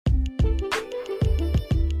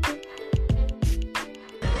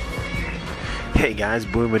Hey guys,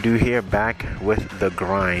 Boomadoo here, back with the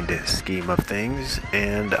grind scheme of things,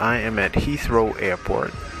 and I am at Heathrow Airport,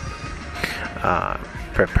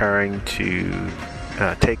 preparing to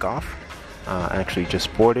take off. Actually,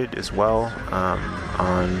 just boarded as well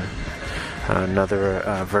on another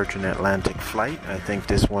Virgin Atlantic flight. I think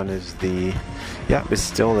this one is it's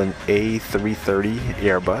still an A330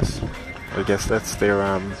 Airbus. I guess that's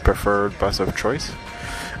their preferred bus of choice.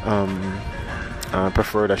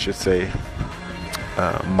 Preferred, I should say.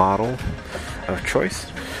 Model of choice.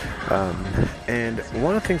 And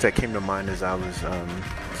one of the things that came to mind as I was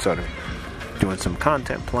sort of doing some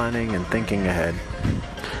content planning and thinking ahead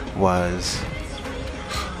was,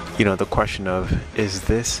 the question of, is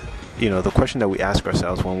this, the question that we ask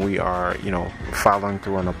ourselves when we are, following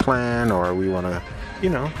through on a plan, or we want to, we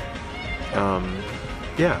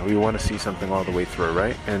want to see something all the way through,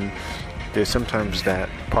 right? And there's sometimes that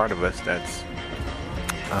part of us that's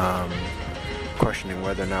questioning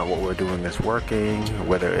whether or not what we're doing is working,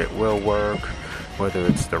 whether it will work, whether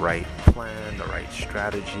it's the right plan, the right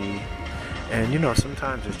strategy. And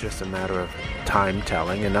sometimes it's just a matter of time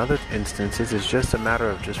telling. In other instances, it's just a matter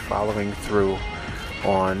of just following through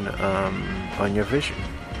on your vision.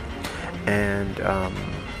 And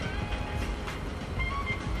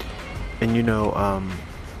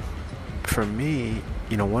for me,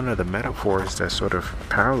 one of the metaphors that sort of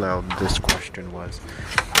paralleled this question was,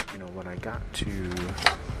 when I got to,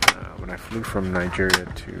 when I flew from Nigeria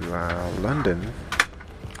to London,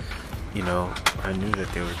 I knew that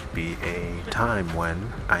there would be a time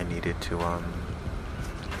when I needed to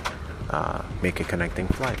make a connecting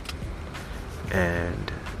flight.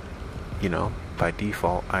 And, by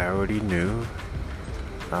default, I already knew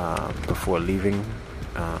before leaving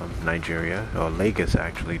Nigeria, or Lagos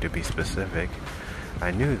actually to be specific,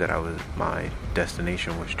 I knew that my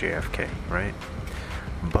destination was JFK, right?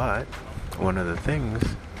 But one of the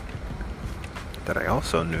things that I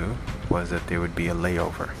also knew was that there would be a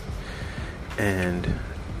layover. And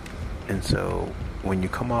so when you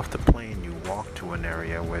come off the plane, you walk to an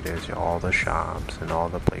area where there's all the shops and all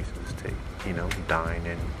the places to, dine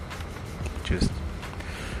and just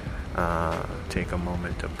take a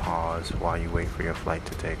moment to pause while you wait for your flight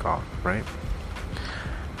to take off, right?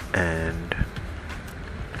 And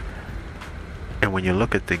when you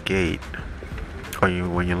look at the gate,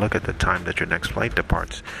 when you look at the time that your next flight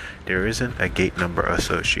departs, there isn't a gate number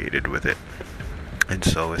associated with it. And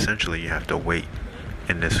so essentially you have to wait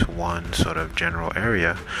in this one sort of general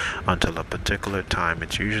area until a particular time.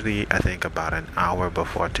 It's usually, I think, about an hour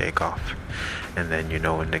before takeoff. And then you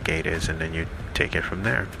know when the gate is, and then you take it from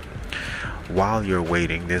there. While you're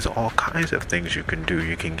waiting, there's all kinds of things you can do.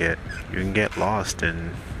 You can get lost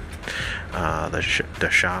in the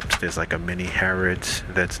shops. There's like a mini Harrods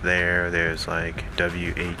that's there. There's like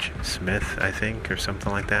W.H. Smith, I think, or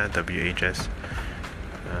something like that. W.H.S.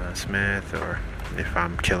 Smith, or if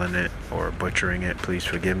I'm killing it or butchering it, please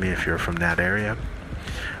forgive me if you're from that area.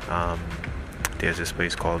 There's this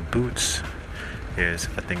place called Boots. There's,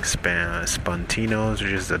 I think, Spontino's,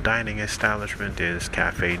 which is a dining establishment. There's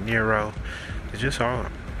Cafe Nero. There's just all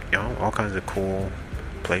kinds of cool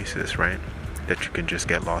places, right, that you can just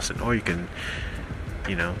get lost in, or you can,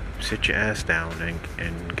 sit your ass down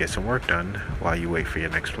and get some work done while you wait for your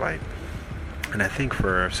next flight. And I think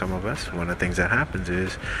for some of us, one of the things that happens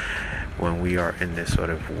is when we are in this sort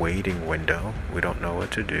of waiting window, we don't know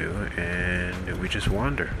what to do, and we just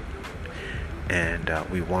wander. And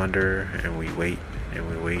we wander, and we wait, and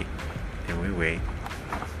we wait, and we wait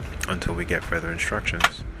until we get further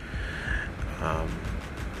instructions.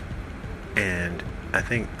 And I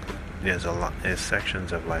think there's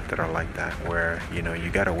sections of life that are like that, where you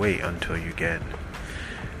gotta wait until you get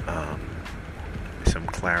some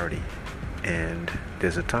clarity, and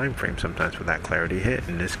there's a time frame sometimes for that clarity hit.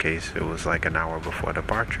 In this case, it was like an hour before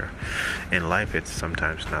departure. In life, it's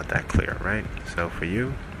sometimes not that clear, right? So for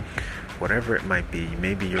you, whatever it might be,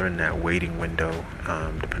 maybe you're in that waiting window,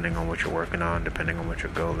 depending on what you're working on, depending on what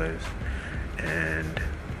your goal is, and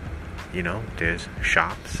there's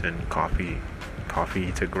shops and coffee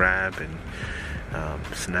to grab, and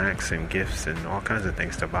snacks and gifts and all kinds of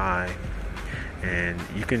things to buy. And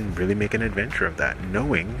you can really make an adventure of that,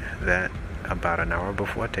 knowing that about an hour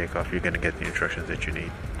before takeoff you're going to get the instructions that you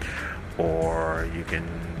need. Or you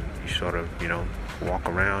sort of walk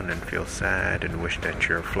around and feel sad and wish that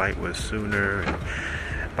your flight was sooner, and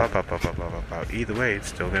either way, it's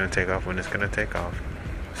still going to take off when it's going to take off,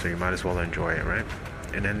 so you might as well enjoy it, right?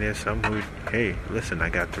 And then there's some who, hey, listen, I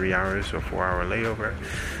got 3 hours or 4 hour layover.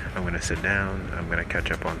 I'm going to sit down. I'm going to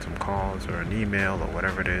catch up on some calls or an email or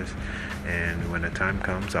whatever it is. And when the time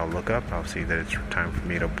comes, I'll look up. I'll see that it's time for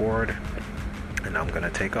me to board. and I'm gonna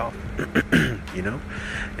take off. You know?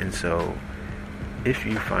 And so if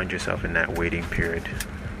you find yourself in that waiting period,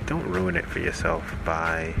 don't ruin it for yourself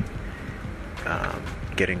by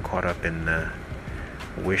getting caught up in the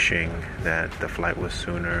wishing that the flight was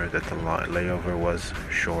sooner, that the layover was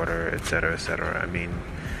shorter, etc., etc. I mean,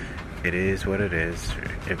 it is what it is.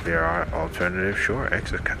 If there are alternatives, sure,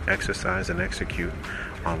 exercise and execute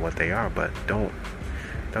on what they are, but don't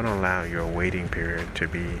allow your waiting period to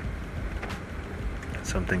be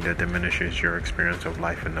something that diminishes your experience of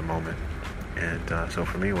life in the moment. And so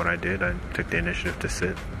for me, what I did, I took the initiative to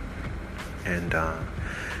sit and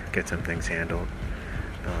get some things handled.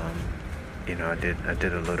 I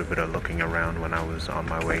did a little bit of looking around when I was on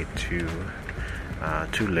my way to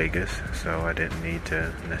Lagos, so I didn't need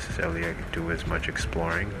to necessarily do as much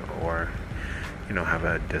exploring or have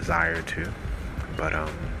a desire to.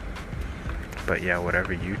 But yeah,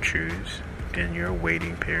 whatever you choose in your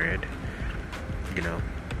waiting period,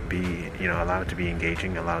 be allow it to be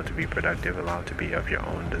engaging, allow it to be productive, allow it to be of your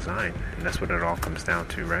own design, and that's what it all comes down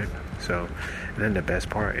to, right? So, and then the best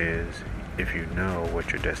part is, if you know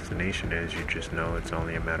what your destination is, you just know it's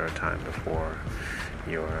only a matter of time before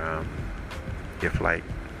your flight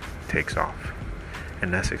takes off,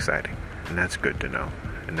 and that's exciting, and that's good to know,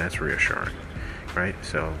 and that's reassuring, right?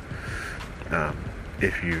 So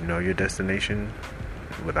if you know your destination,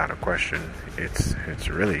 without a question, it's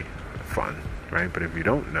really fun, right? But if you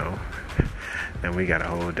don't know, then we got a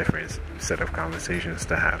whole different set of conversations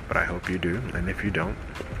to have. But I hope you do, and if you don't,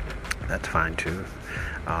 that's fine too.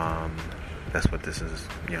 That's what this is,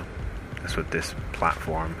 that's what this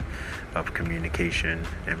platform of communication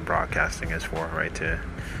and broadcasting is for, right? To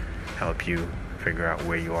help you figure out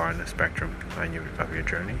where you are in the spectrum of your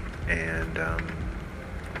journey. And,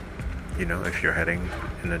 if you're heading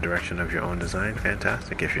in the direction of your own design,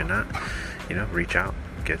 fantastic. If you're not, reach out,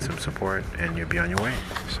 get some support, and you'll be on your way.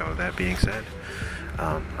 So that being said,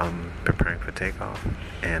 I'm preparing for takeoff,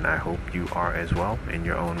 and I hope you are as well in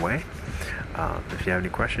your own way. If you have any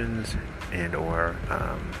questions and or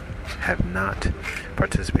have not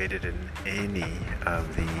participated in any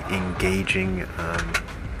of the engaging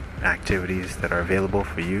activities that are available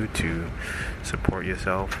for you to support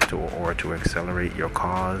yourself or to accelerate your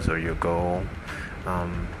cause or your goal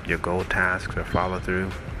tasks or follow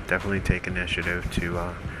through, definitely take initiative to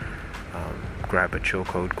grab a chill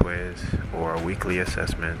code quiz or a weekly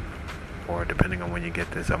assessment, or depending on when you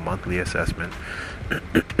get this, a monthly assessment,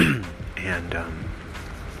 and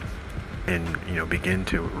begin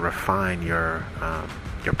to refine your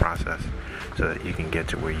process so that you can get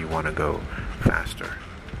to where you want to go faster,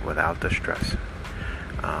 without the stress,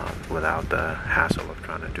 without the hassle of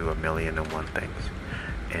trying to do 1,000,001 things,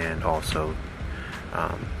 and also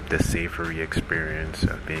the savory experience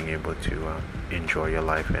of being able to enjoy your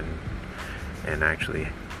life and actually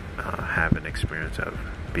have an experience of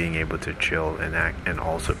being able to chill and act and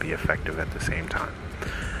also be effective at the same time.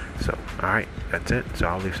 So, alright, that's it. So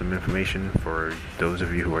I'll leave some information for those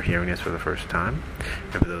of you who are hearing this for the first time,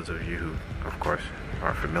 and for those of you who, of course,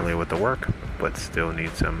 are familiar with the work, but still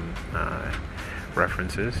need some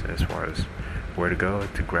references as far as where to go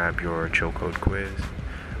to grab your chill code quiz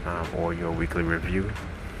or your weekly review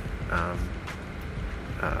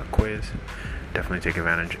quiz. Definitely take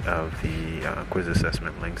advantage of the quiz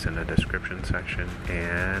assessment links in the description section,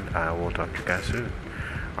 and I will talk to you guys soon.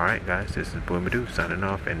 Alright guys, this is Boomadoo signing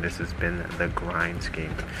off, and this has been The Grind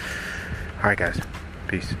Scheme. Alright guys,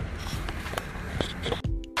 peace.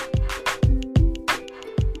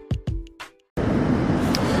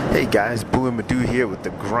 Hey guys, Boomadoo here with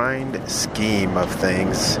The Grind Scheme of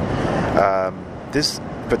things. This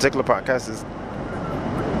particular podcast is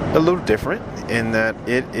a little different in that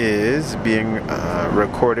it is being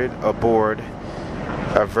recorded aboard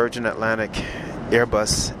a Virgin Atlantic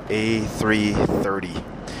Airbus A330,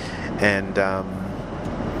 and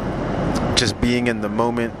just being in the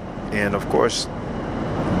moment, and of course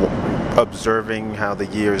observing how the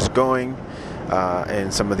year is going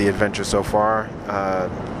and some of the adventures so far,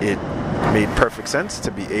 it made perfect sense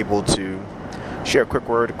to be able to share a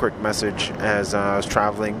quick message as I was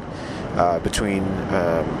traveling between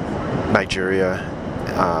Nigeria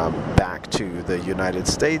back to the United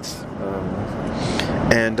States,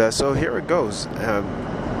 and so here it goes.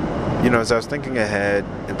 As I was thinking ahead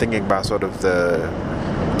and thinking about sort of the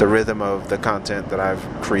rhythm of the content that I've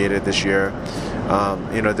created this year,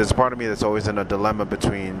 there's a part of me that's always in a dilemma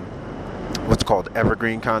between what's called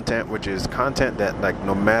evergreen content, which is content that, like,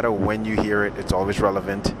 no matter when you hear it, it's always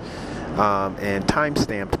relevant, and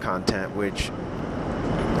time-stamped content, which,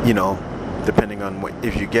 depending on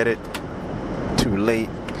if you get it too late,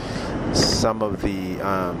 some of the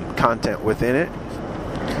content within it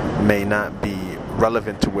may not be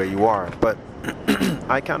relevant to where you are. But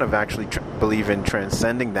I kind of actually believe in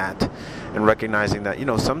transcending that and recognizing that,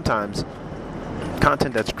 sometimes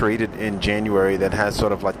content that's created in January that has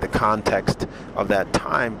sort of like the context of that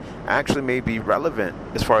time actually may be relevant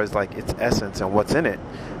as far as like its essence and what's in it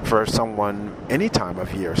for someone any time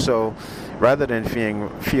of year. So rather than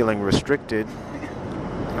feeling restricted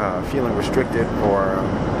or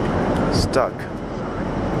stuck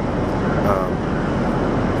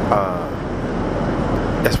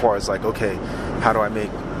as far as like, okay, how do I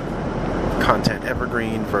make content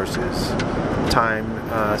evergreen versus time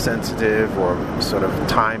sensitive or sort of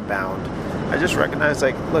time bound? I just recognize,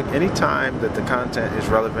 like, look, any time that the content is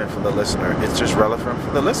relevant for the listener, it's just relevant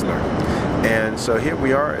for the listener. And so here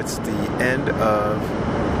we are, it's the end of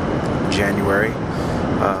January,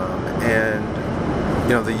 and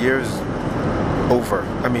the year's over.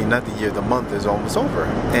 I mean, not the year, the month is almost over.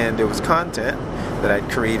 And there was content that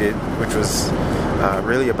I'd created which was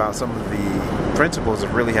really about some of the principles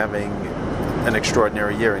of really having an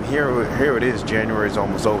extraordinary year. And here it is, January is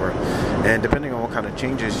almost over. And depending on what kind of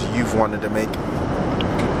changes you've wanted to make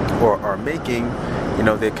or are making,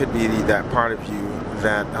 there could be that part of you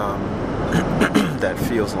that that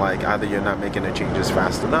feels like either you're not making the changes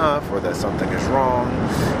fast enough, or that something is wrong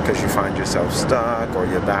because you find yourself stuck, or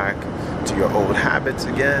you're back to your old habits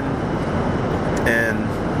again. And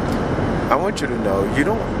I want you to know you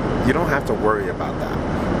don't have to worry about that,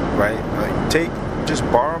 right? Just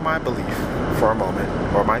borrow my belief for a moment,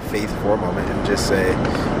 or my faith for a moment, and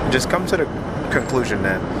just come to the conclusion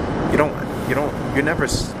that you're never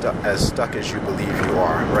as stuck as you believe you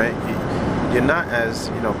are, right? You're not as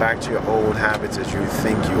back to your old habits as you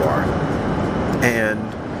think you are.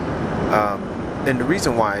 And the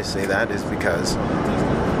reason why I say that is because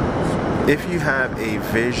if you have a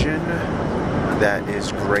vision that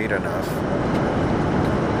is great enough,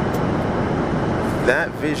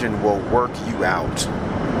 that vision will work you out,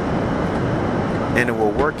 and it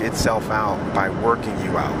will work itself out by working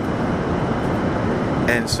you out.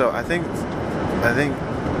 And so I think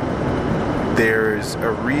there's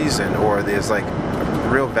a reason, or there's like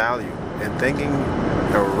real value in thinking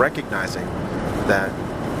or recognizing that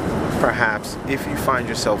perhaps if you find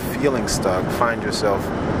yourself feeling stuck, find yourself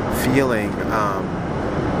feeling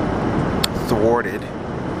thwarted,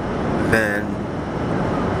 then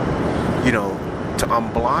to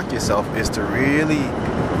unblock yourself is to really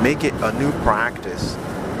make it a new practice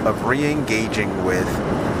of re-engaging with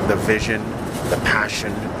the vision, the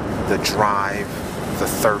passion, the drive, the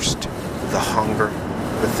thirst, the hunger,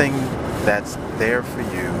 the thing that's there for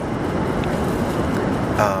you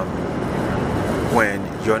when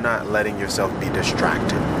you're not letting yourself be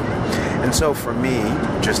distracted. And so for me,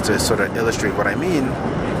 just to sort of illustrate what I mean,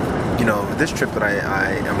 this trip that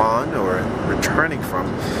I am on or returning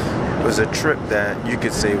from was a trip that you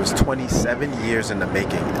could say was 27 years in the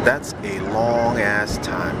making. That's a long ass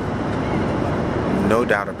time, no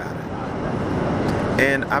doubt about it.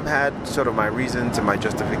 And I've had sort of my reasons and my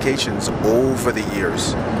justifications over the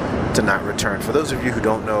years to not return. For those of you who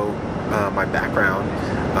don't know my background,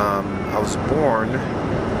 I was born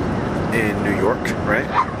in New York, right?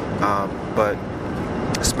 But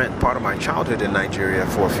spent part of my childhood in Nigeria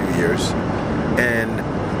for a few years. And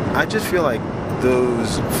I just feel like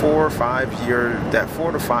those 4 to 5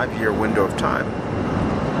 year window of time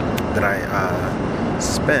that I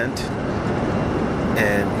spent,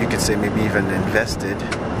 and you could say maybe even invested,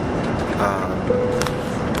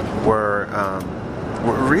 were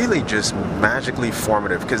really just magically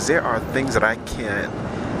formative, because there are things that I can't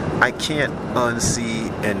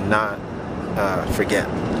unsee and not forget,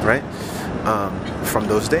 right? From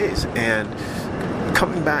those days. And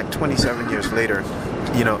coming back 27 years later,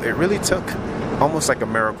 it really took almost like a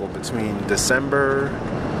miracle between December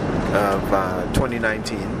of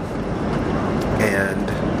 2019 and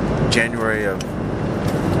January of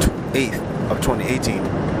 8th of 2018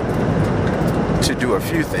 to do a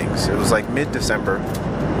few things. It was like mid-December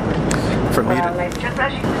for me to...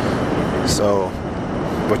 So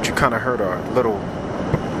what you kind of heard a little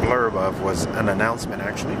blurb of was an announcement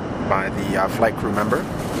actually by the flight crew member.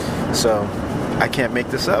 So I can't make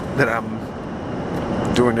this up that I'm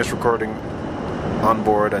doing this recording on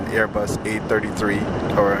board an Airbus A330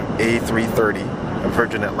 or A330, a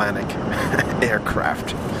Virgin Atlantic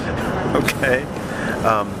aircraft. Okay.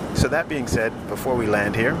 So that being said, before we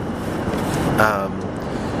land here,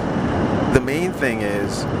 the main thing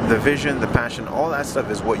is the vision, the passion, all that stuff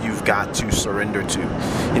is what you've got to surrender to.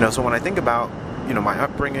 So when I think about, my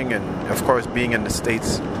upbringing and, of course, being in the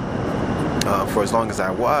States for as long as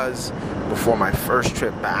I was, before my first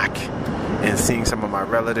trip back and seeing some of my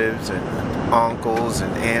relatives and uncles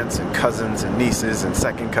and aunts and cousins and nieces and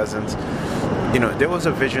second cousins. There was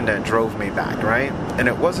a vision that drove me back, right? And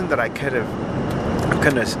it wasn't that I couldn't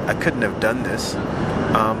have done this,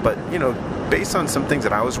 but based on some things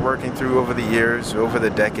that I was working through over the years, over the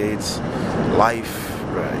decades, life,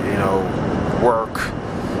 work,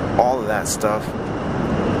 all of that stuff,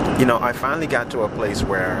 I finally got to a place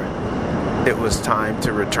where it was time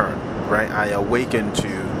to return, right? I awakened to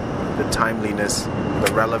the timeliness,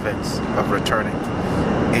 the relevance of returning.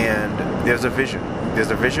 And there's a vision. There's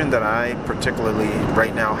a vision that I particularly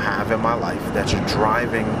right now have in my life that's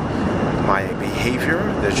driving my behavior,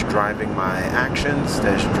 that's driving my actions,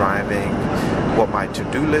 that's driving what my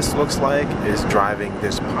to-do list looks like, is driving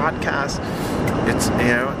this podcast. It's,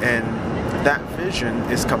 and that vision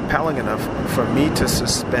is compelling enough for me to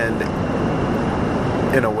suspend,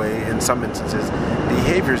 in a way, in some instances,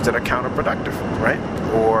 behaviors that are counterproductive, right?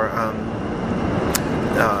 Or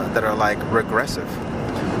that are like regressive.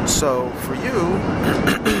 So for you,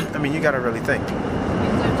 you got to really think,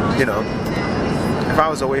 if I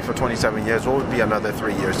was away for 27 years, what would be another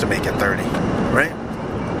 3 years to make it 30, right?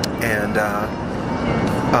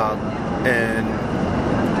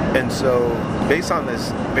 And so based on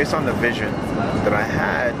the vision that I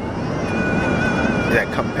had,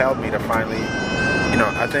 that compelled me to finally,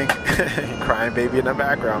 I think, crying baby in the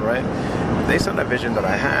background, right? Based on the vision that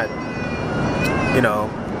I had,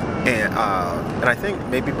 and I think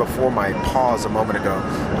maybe before my pause a moment ago,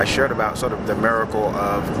 I shared about sort of the miracle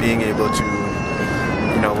of being able to,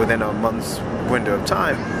 within a month's window of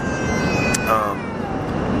time,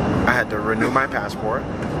 I had to renew my passport,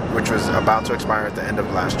 which was about to expire at the end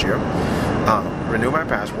of last year. Renew my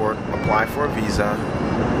passport, apply for a visa,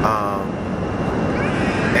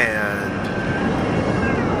 and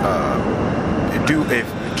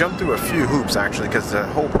jump through a few hoops, actually, because the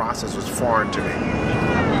whole process was foreign to me.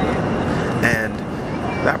 And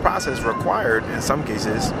that process required, in some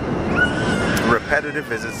cases, repetitive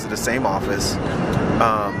visits to the same office.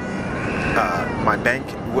 My bank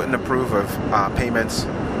wouldn't approve of payments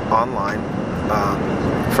online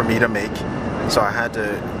for me to make. So I had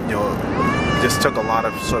to, this took a lot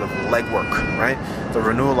of sort of legwork, right? The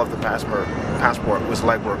renewal of the passport was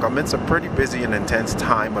legwork amidst a pretty busy and intense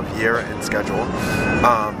time of year and schedule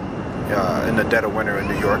in the dead of winter in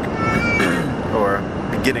New York, or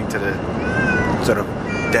beginning to the sort of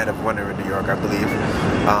dead of winter in New York, I believe.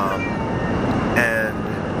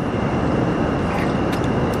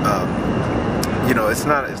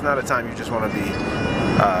 It's not a time you just want to be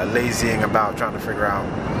lazying about trying to figure out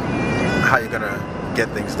how you're going to get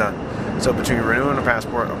things done. So between renewing a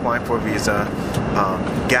passport, applying for a visa,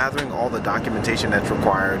 gathering all the documentation that's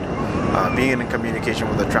required, being in communication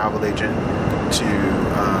with a travel agent to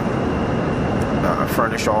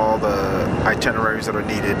furnish all the itineraries that are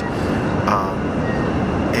needed,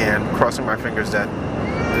 and crossing my fingers that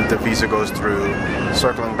the visa goes through,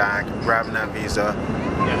 circling back, grabbing that visa,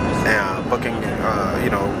 and booking,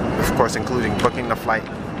 of course, including booking the flight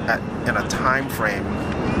in a time frame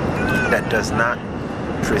that does not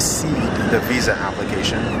precede the visa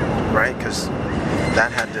application, right? Because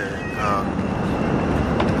that had to,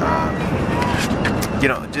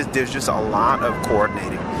 there's just a lot of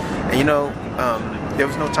coordinating, and there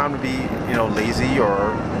was no time to be, lazy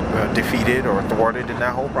or defeated or thwarted in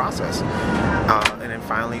that whole process. And then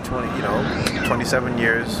finally, 27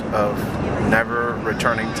 years of never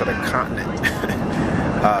returning to the continent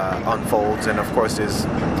unfolds, and of course, there's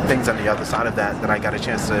things on the other side of that I got a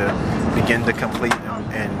chance to begin to complete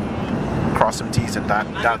and cross some T's and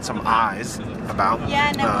dot some I's about.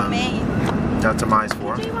 Yeah, no, me. Dot some I's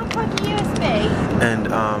for. Do you want to plug the USB? And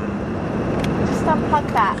just unplug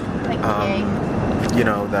that. Thank you.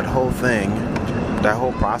 That whole thing, that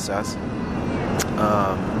whole process,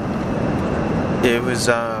 it was,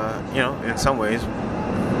 in some ways,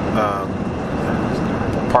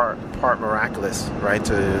 part miraculous, right?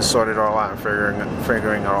 To sort it all out, figuring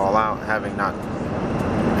it all out, having not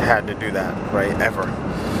had to do that, right, ever.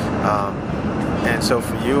 And so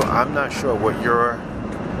for you, I'm not sure what your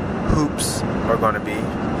hoops are going to be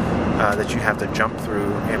that you have to jump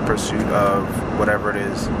through in pursuit of whatever it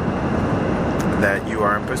is that you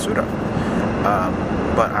are in pursuit of.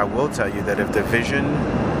 But I will tell you that if the vision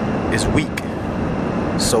is weak,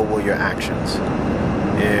 so will your actions.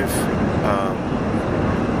 If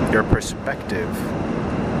your perspective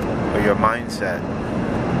or your mindset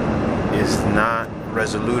is not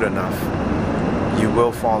resolute enough, you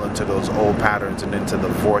will fall into those old patterns and into the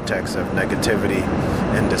vortex of negativity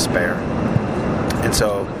and despair. And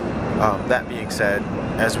so That being said,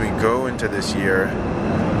 as we go into this year,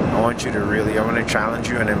 I want to challenge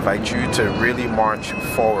you and invite you to really march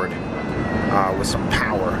forward with some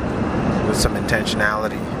power, with some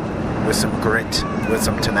intentionality, with some grit, with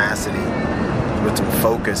some tenacity, with some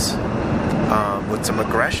focus, with some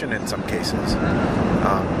aggression in some cases.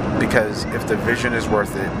 Because if the vision is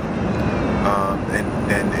worth it,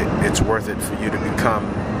 and it's worth it for you to become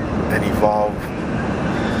and evolve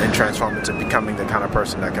and transform into becoming the kind of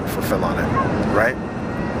person that can fulfill on it, right?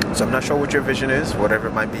 So I'm not sure what your vision is, whatever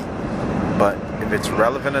it might be, but if it's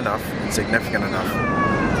relevant enough and significant enough,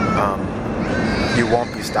 you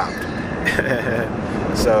won't be stopped.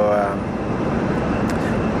 So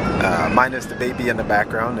minus the baby in the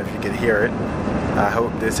background, if you can hear it, I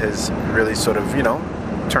hope this has really sort of,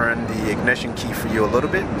 turn the ignition key for you a little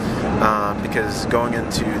bit, because going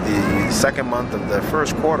into the second month of the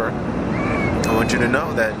first quarter, I want you to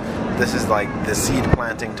know that this is like the seed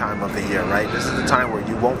planting time of the year, right? This is the time where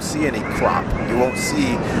you won't see any crop. You won't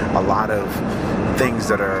see a lot of things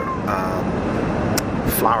that are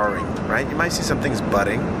flowering, right? You might see some things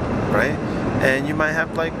budding, right? And you might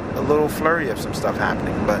have like a little flurry of some stuff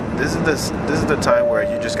happening. But this is the time where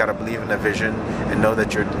you just got to believe in the vision and know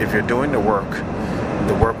that if you're doing the work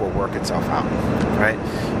will work itself out, right?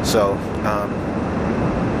 So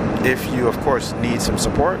if you, of course, need some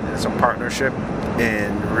support and some partnership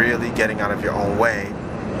in really getting out of your own way,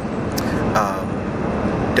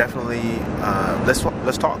 definitely let's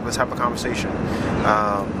talk. Let's have a conversation.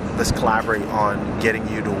 Let's collaborate on getting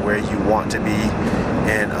you to where you want to be,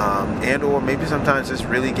 and or maybe sometimes it's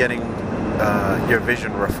really getting your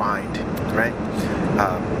vision refined, right?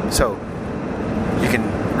 So you can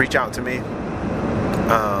reach out to me.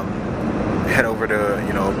 Head over to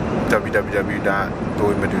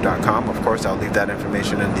www.buimadou.com. Of course, I'll leave that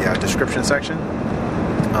information in the description section.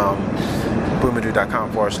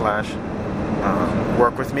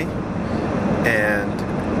 buimadou.com/work with me, and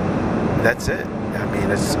that's it. I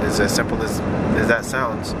mean, it's as simple as that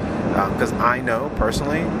sounds. Because I know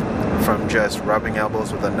personally, from just rubbing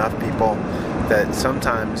elbows with enough people, that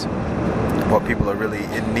sometimes what people are really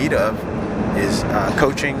in need of is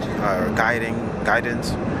coaching, or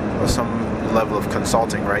guidance, or some level of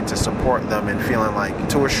consulting, right, to support them and feeling like,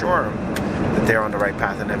 to assure them that they're on the right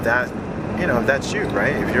path. And if that, if that's you,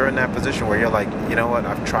 right, if you're in that position where you're like, you know what,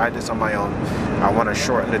 I've tried this on my own, I want to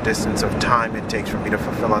shorten the distance of time it takes for me to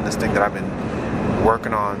fulfill on this thing that I've been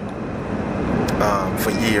working on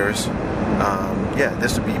for years,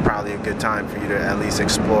 this would be probably a good time for you to at least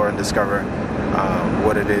explore and discover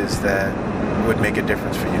what it is that would make a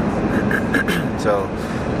difference for you. So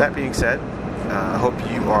that being said, I hope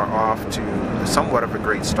you are off to somewhat of a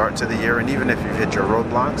great start to the year, and even if you've hit your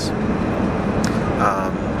roadblocks,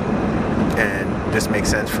 and this makes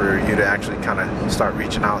sense for you to actually kind of start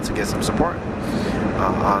reaching out to get some support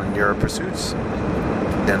on your pursuits,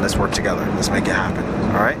 then let's work together. Let's make it happen.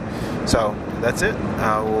 All right? So that's it.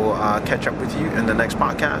 I will catch up with you in the next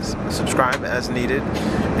podcast. Subscribe as needed.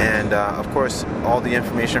 And of course, all the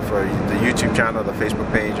information for the YouTube channel, the Facebook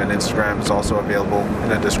page, and Instagram is also available in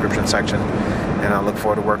the description section. And I look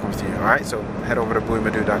forward to working with you. All right, so head over to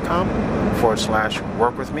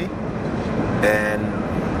buimadou.com/work with me. And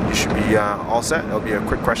you should be all set. There'll be a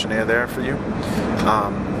quick questionnaire there for you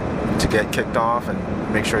to get kicked off and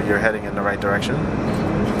make sure you're heading in the right direction.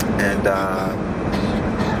 And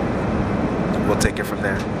we'll take it from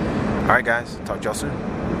there. All right, guys. Talk to y'all soon.